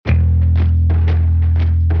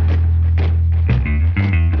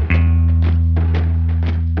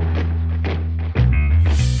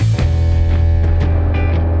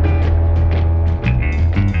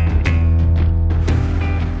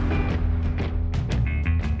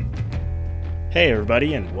Hey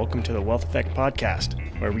everybody, and welcome to the Wealth Effect Podcast,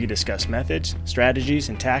 where we discuss methods, strategies,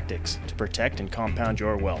 and tactics to protect and compound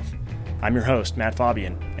your wealth. I'm your host, Matt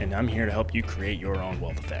Fabian, and I'm here to help you create your own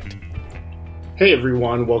wealth effect. Hey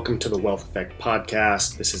everyone, welcome to the Wealth Effect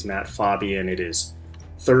Podcast. This is Matt Fabian. It is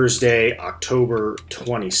Thursday, October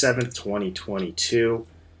 27th, 2022.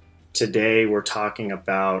 Today we're talking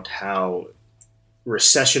about how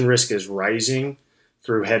recession risk is rising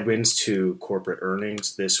through headwinds to corporate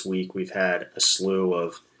earnings. This week we've had a slew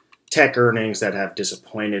of tech earnings that have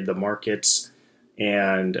disappointed the markets,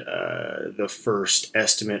 and the first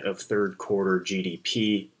estimate of third quarter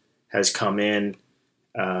GDP has come in,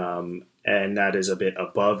 and that is a bit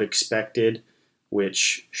above expected,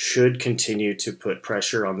 which should continue to put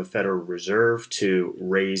pressure on the Federal Reserve to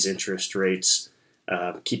raise interest rates,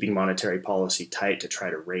 keeping monetary policy tight to try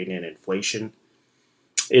to rein in inflation.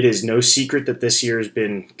 It is no secret that this year has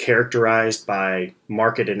been characterized by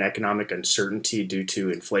market and economic uncertainty due to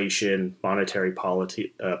inflation, monetary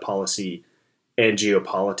policy, and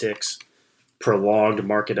geopolitics. Prolonged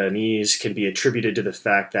market unease can be attributed to the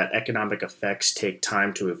fact that economic effects take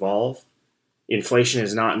time to evolve. Inflation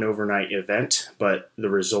is not an overnight event, but the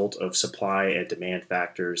result of supply and demand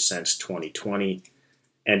factors since 2020,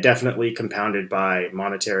 and definitely compounded by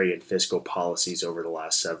monetary and fiscal policies over the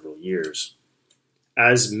last several years.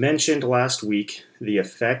 As mentioned last week, the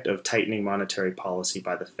effect of tightening monetary policy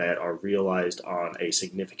by the Fed are realized on a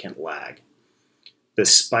significant lag. The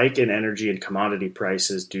spike in energy and commodity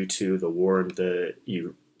prices due to the war in the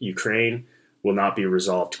Ukraine will not be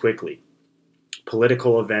resolved quickly.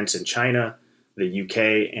 Political events in China, the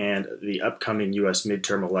UK, and the upcoming US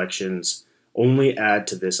midterm elections only add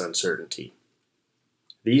to this uncertainty.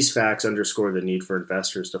 These facts underscore the need for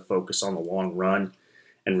investors to focus on the long run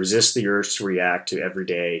and resist the urge to react to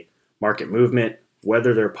everyday market movement,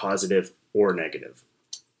 whether they're positive or negative.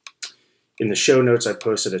 In the show notes, I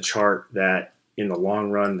posted a chart that in the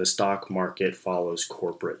long run, the stock market follows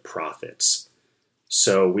corporate profits.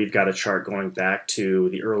 So we've got a chart going back to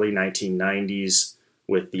the early 1990s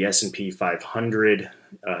with the S&P 500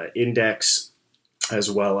 index,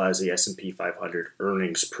 as well as the S&P 500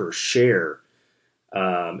 earnings per share.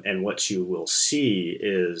 And what you will see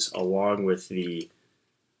is, along with the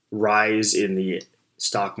rise in the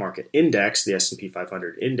stock market index, the S&P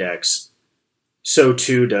 500 index, so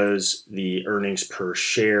too does the earnings per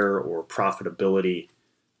share or profitability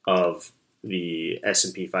of the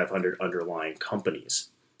S&P 500 underlying companies.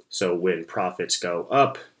 So when profits go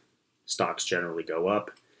up, stocks generally go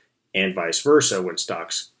up, and vice versa. When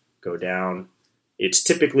stocks go down, it's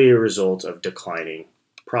typically a result of declining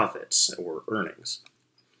profits or earnings.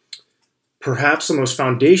 Perhaps the most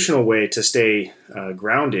foundational way to stay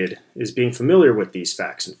grounded is being familiar with these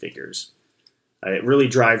facts and figures. It really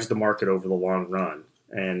drives the market over the long run.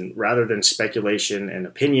 And rather than speculation and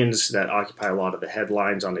opinions that occupy a lot of the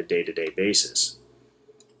headlines on a day-to-day basis.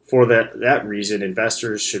 For that reason,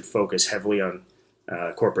 investors should focus heavily on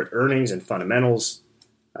corporate earnings and fundamentals,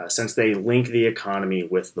 since they link the economy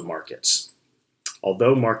with the markets.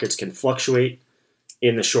 Although markets can fluctuate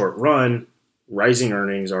in the short run, rising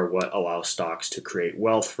earnings are what allow stocks to create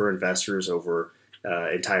wealth for investors over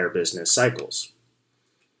entire business cycles.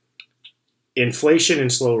 Inflation and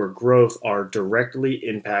slower growth are directly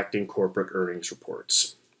impacting corporate earnings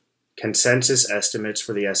reports. Consensus estimates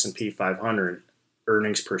for the S&P 500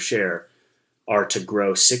 earnings per share are to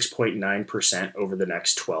grow 6.9% over the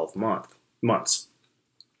next 12 months.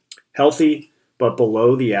 Healthy, but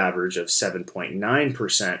below the average of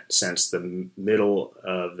 7.9% since the middle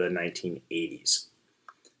of the 1980s.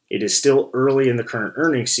 It is still early in the current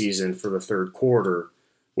earnings season for the third quarter,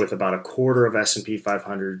 with about a quarter of S&P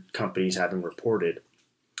 500 companies having reported,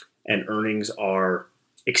 and earnings are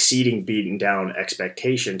exceeding beaten down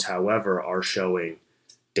expectations, however, are showing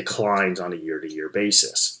declines on a year-to-year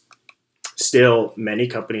basis. Still, many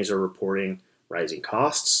companies are reporting rising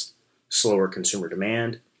costs, slower consumer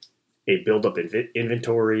demand, a buildup in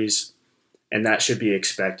inventories, and that should be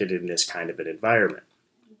expected in this kind of an environment.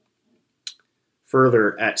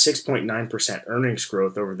 Further, at 6.9% earnings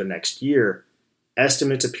growth over the next year,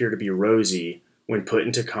 estimates appear to be rosy when put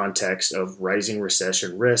into context of rising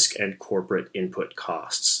recession risk and corporate input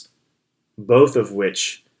costs, both of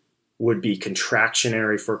which would be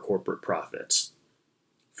contractionary for corporate profits.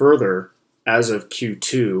 Further, as of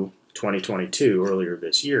Q2 2022, earlier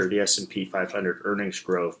this year, the S&P 500 earnings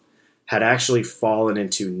growth had actually fallen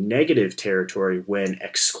into negative territory when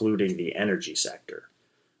excluding the energy sector,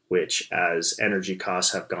 which, as energy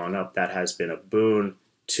costs have gone up, that has been a boon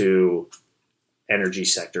to energy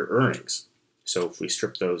sector earnings. So if we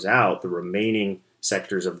strip those out, the remaining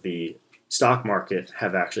sectors of the stock market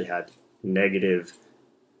have actually had negative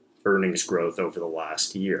earnings growth over the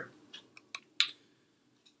last year.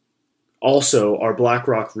 Also, our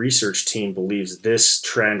BlackRock research team believes this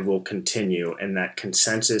trend will continue and that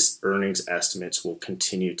consensus earnings estimates will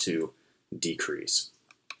continue to decrease.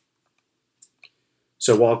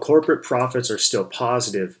 So while corporate profits are still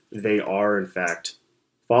positive, they are in fact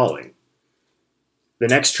falling. The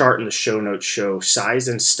next chart in the show notes show size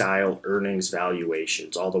and style earnings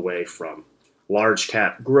valuations all the way from large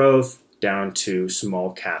cap growth down to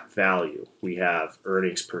small cap value. We have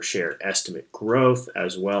earnings per share estimate growth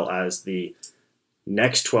as well as the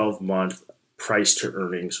next 12-month price to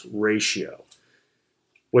earnings ratio.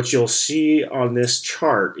 What you'll see on this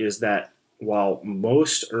chart is that while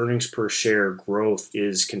most earnings per share growth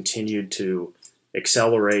is continued to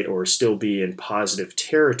accelerate or still be in positive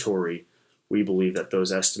territory, we believe that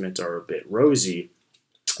those estimates are a bit rosy.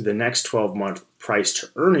 The next 12-month price to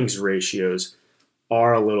earnings ratios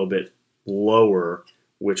are a little bit lower,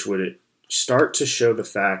 which would start to show the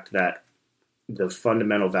fact that the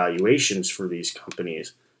fundamental valuations for these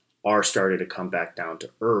companies are starting to come back down to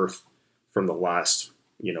earth from the last,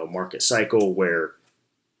 market cycle where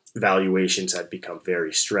valuations had become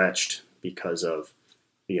very stretched because of,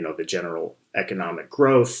 the general economic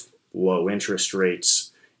growth, low interest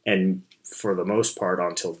rates, and for the most part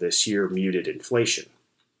until this year, muted inflation.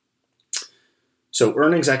 So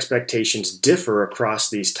earnings expectations differ across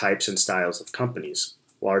these types and styles of companies.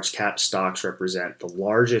 Large cap stocks represent the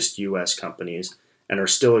largest U.S. companies and are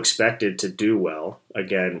still expected to do well.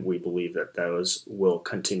 Again, we believe that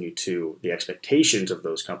the expectations of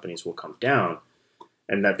those companies will come down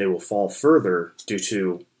and that they will fall further due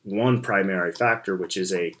to one primary factor, which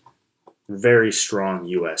is a very strong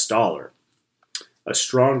U.S. dollar. A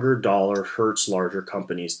stronger dollar hurts larger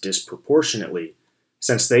companies disproportionately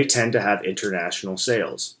since they tend to have international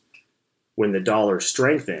sales. When the dollar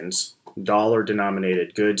strengthens,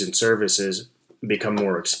 dollar-denominated goods and services become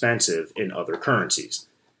more expensive in other currencies,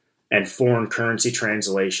 and foreign currency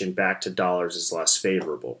translation back to dollars is less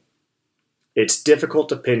favorable. It's difficult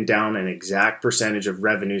to pin down an exact percentage of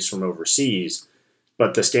revenues from overseas,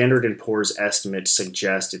 but the Standard & Poor's estimates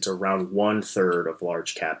suggest it's around 1/3 of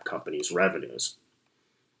large cap companies' revenues.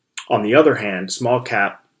 On the other hand, small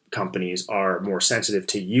cap companies are more sensitive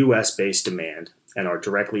to U.S.-based demand and are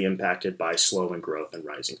directly impacted by slowing growth and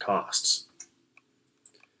rising costs.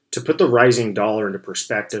 To put the rising dollar into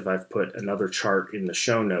perspective, I've put another chart in the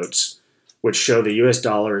show notes, which show the U.S.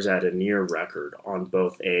 dollar is at a near record on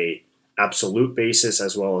both a absolute basis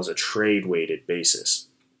as well as a trade-weighted basis,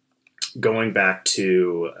 going back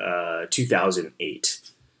to 2008.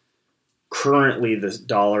 Currently, the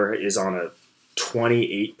dollar is on a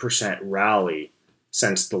 28% rally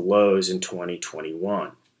since the lows in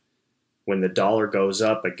 2021. When the dollar goes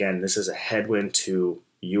up, again, this is a headwind to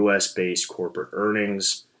U.S.-based corporate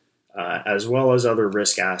earnings, as well as other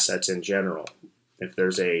risk assets in general. If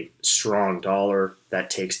there's a strong dollar, that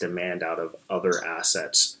takes demand out of other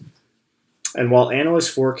assets. And while analysts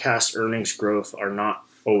forecast earnings growth are not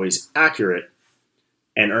always accurate,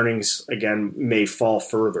 and earnings, again, may fall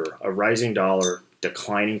further, a rising dollar,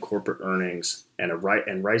 declining corporate earnings, and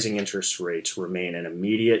rising interest rates remain an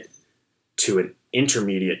immediate to an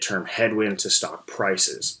intermediate term headwind to stock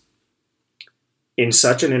prices. In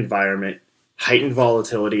such an environment, heightened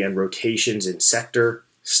volatility and rotations in sector,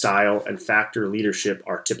 style, and factor leadership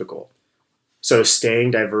are typical. So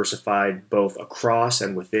staying diversified both across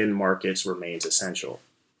and within markets remains essential.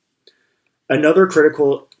 Another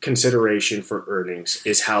critical consideration for earnings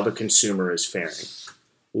is how the consumer is faring.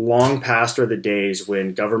 Long past are the days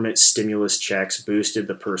when government stimulus checks boosted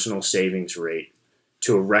the personal savings rate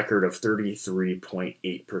to a record of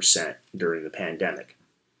 33.8% during the pandemic.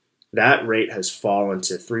 That rate has fallen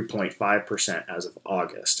to 3.5% as of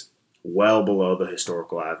August, well below the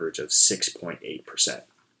historical average of 6.8%.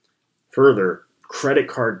 Further, credit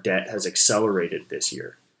card debt has accelerated this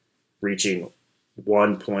year, reaching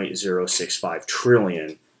 $1.065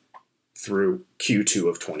 trillion through Q2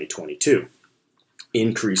 of 2022,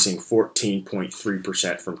 increasing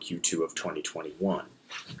 14.3% from Q2 of 2021.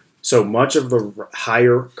 So much of the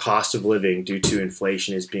higher cost of living due to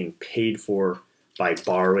inflation is being paid for by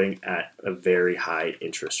borrowing at a very high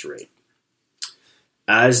interest rate.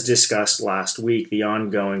 As discussed last week, the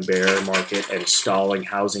ongoing bear market and stalling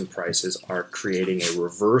housing prices are creating a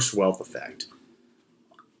reverse wealth effect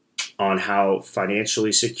on how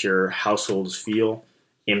financially secure households feel,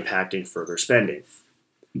 impacting further spending.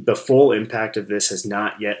 The full impact of this has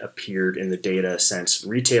not yet appeared in the data since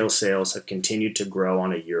retail sales have continued to grow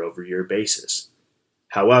on a year-over-year basis.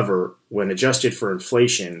 However, when adjusted for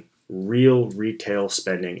inflation, real retail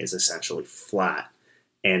spending is essentially flat,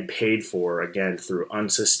 and paid for, again, through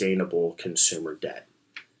unsustainable consumer debt.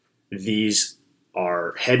 These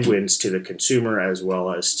are headwinds to the consumer as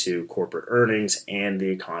well as to corporate earnings and the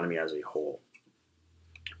economy as a whole.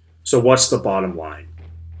 So what's the bottom line?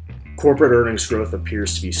 Corporate earnings growth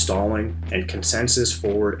appears to be stalling, and consensus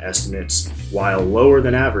forward estimates, while lower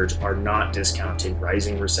than average, are not discounting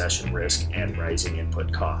rising recession risk and rising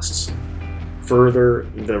input costs. Further,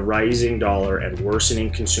 the rising dollar and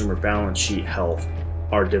worsening consumer balance sheet health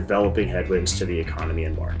are developing headwinds to the economy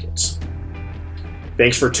and markets.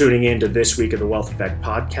 Thanks for tuning in to this week of the Wealth Effect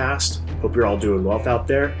podcast. Hope you're all doing well out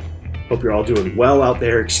there.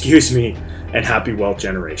 And happy wealth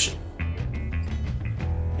generation.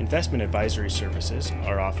 Investment advisory services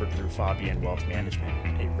are offered through Fabian Wealth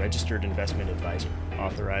Management, a registered investment advisor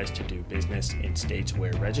authorized to do business in states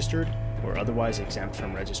where registered or otherwise exempt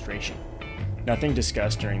from registration. Nothing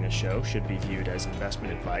discussed during the show should be viewed as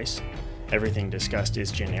investment advice. Everything discussed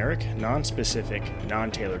is generic, non-specific,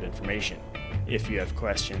 non-tailored information. If you have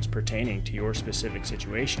questions pertaining to your specific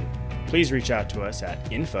situation, please reach out to us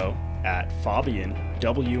at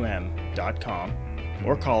info@fabianwm.com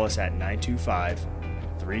or call us at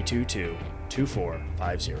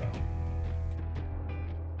 925-322-2450.